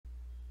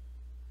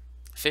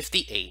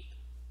58.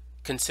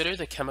 Consider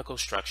the chemical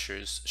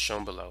structures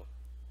shown below.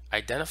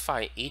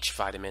 Identify each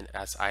vitamin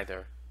as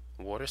either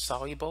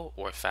water-soluble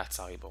or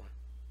fat-soluble.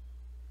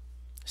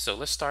 So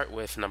let's start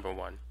with number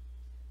 1.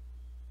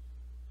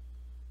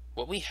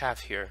 What we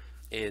have here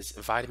is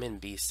vitamin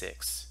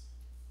B6.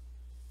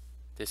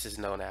 This is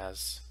known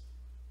as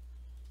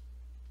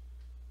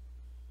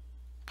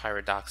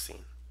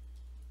pyridoxine.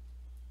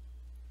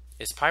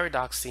 Is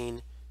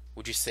pyridoxine,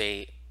 would you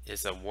say,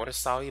 is a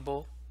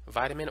water-soluble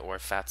vitamin or a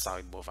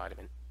fat-soluble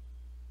vitamin?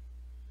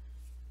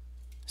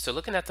 So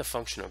looking at the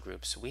functional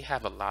groups, we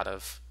have a lot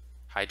of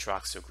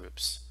hydroxyl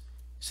groups.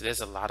 So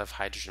there's a lot of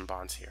hydrogen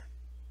bonds here.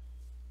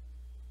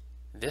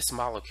 This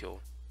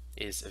molecule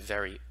is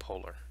very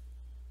polar.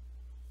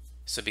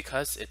 So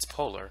because it's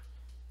polar,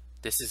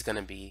 this is going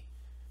to be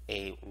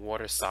a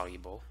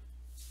water-soluble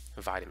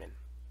vitamin.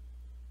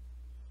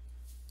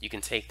 You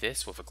can take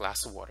this with a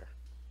glass of water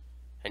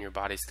and your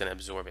body's going to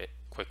absorb it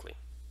quickly.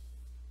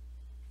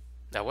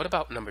 Now what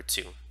about number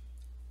 2?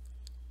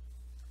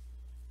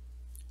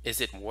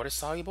 Is it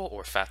water-soluble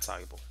or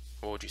fat-soluble?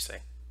 What would you say?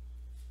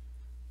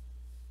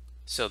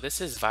 So this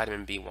is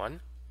vitamin B1,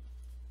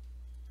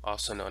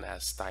 also known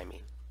as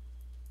thiamine.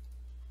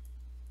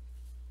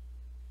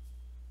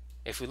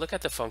 If we look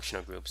at the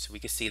functional groups, we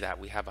can see that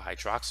we have a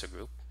hydroxyl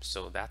group,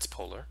 so that's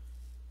polar.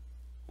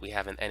 We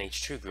have an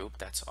NH2 group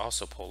that's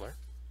also polar.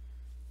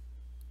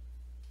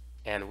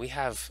 And we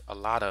have a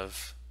lot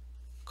of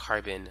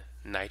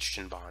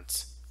carbon-nitrogen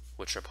bonds,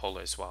 which are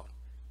polar as well.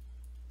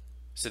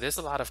 So there's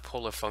a lot of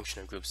polar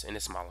functional groups in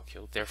this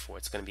molecule, therefore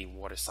it's going to be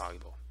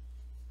water-soluble.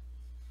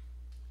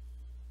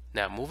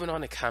 Now moving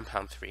on to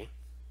compound 3,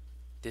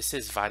 this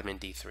is vitamin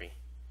D3.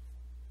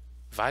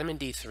 Vitamin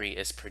D3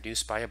 is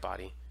produced by your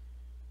body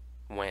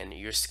when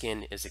your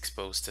skin is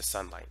exposed to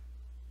sunlight.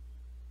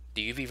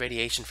 The UV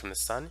radiation from the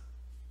sun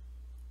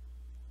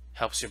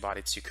helps your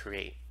body to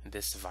create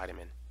this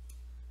vitamin.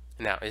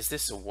 Now, is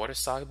this a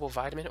water-soluble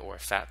vitamin or a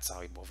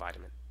fat-soluble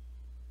vitamin?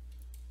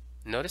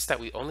 Notice that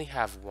we only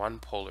have one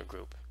polar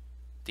group,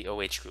 the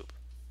OH group.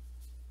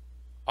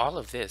 All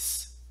of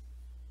this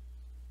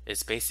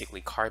is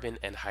basically carbon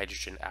and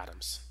hydrogen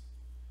atoms.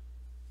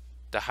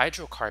 The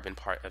hydrocarbon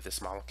part of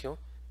this molecule,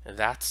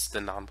 that's the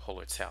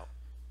nonpolar tail.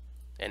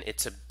 And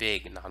it's a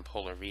big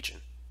nonpolar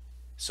region.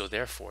 So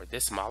therefore,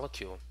 this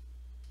molecule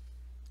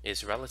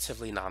is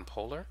relatively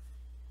nonpolar.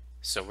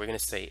 So we're going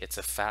to say it's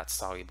a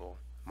fat-soluble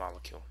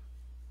molecule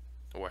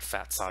or a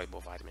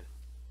fat-soluble vitamin.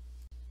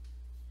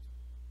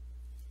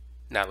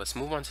 Now let's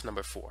move on to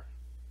number 4.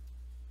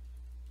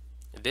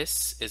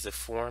 This is a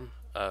form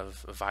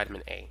of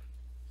vitamin A.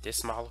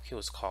 This molecule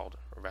is called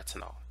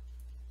retinol.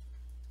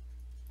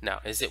 Now,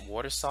 is it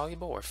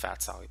water-soluble or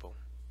fat-soluble?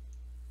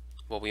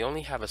 Well, we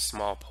only have a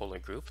small polar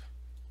group,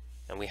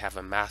 and we have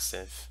a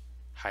massive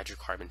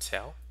hydrocarbon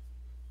tail.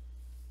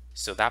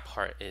 So that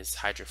part is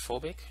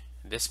hydrophobic,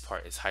 this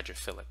part is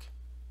hydrophilic.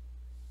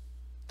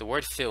 The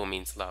word phil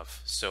means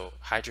love, so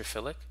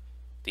hydrophilic,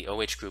 the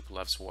OH group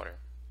loves water.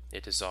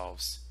 It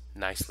dissolves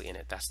nicely in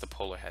it. That's the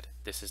polar head.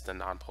 This is the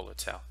nonpolar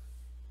tail.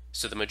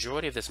 So the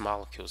majority of this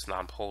molecule is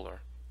nonpolar.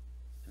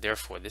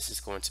 Therefore, this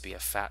is going to be a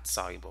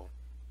fat-soluble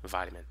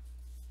vitamin.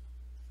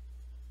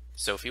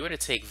 So if you were to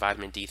take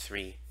vitamin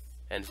D3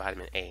 and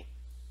vitamin A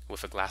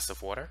with a glass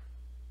of water,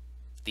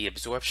 the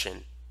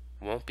absorption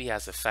won't be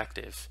as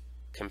effective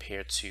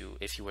compared to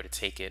if you were to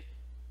take it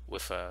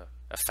with a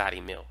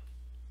fatty meal.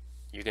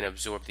 You're going to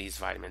absorb these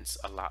vitamins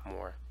a lot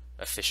more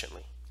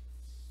efficiently.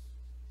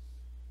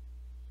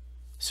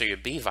 So your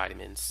B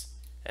vitamins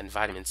and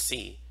vitamin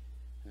C,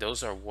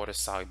 those are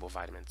water-soluble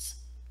vitamins.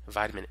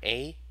 Vitamin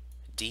A,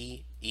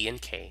 D, E,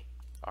 and K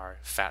are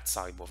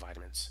fat-soluble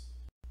vitamins.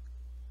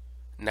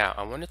 Now,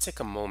 I want to take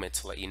a moment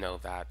to let you know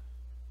that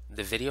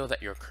the video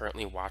that you're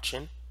currently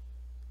watching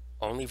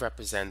only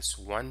represents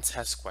one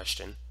test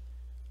question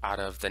out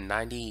of the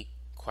 90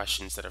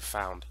 questions that are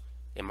found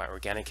in my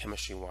Organic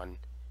Chemistry 1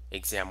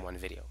 Exam 1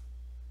 video.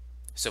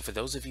 So for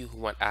those of you who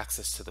want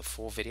access to the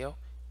full video,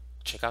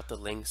 check out the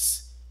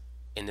links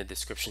in the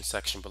description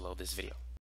section below this video.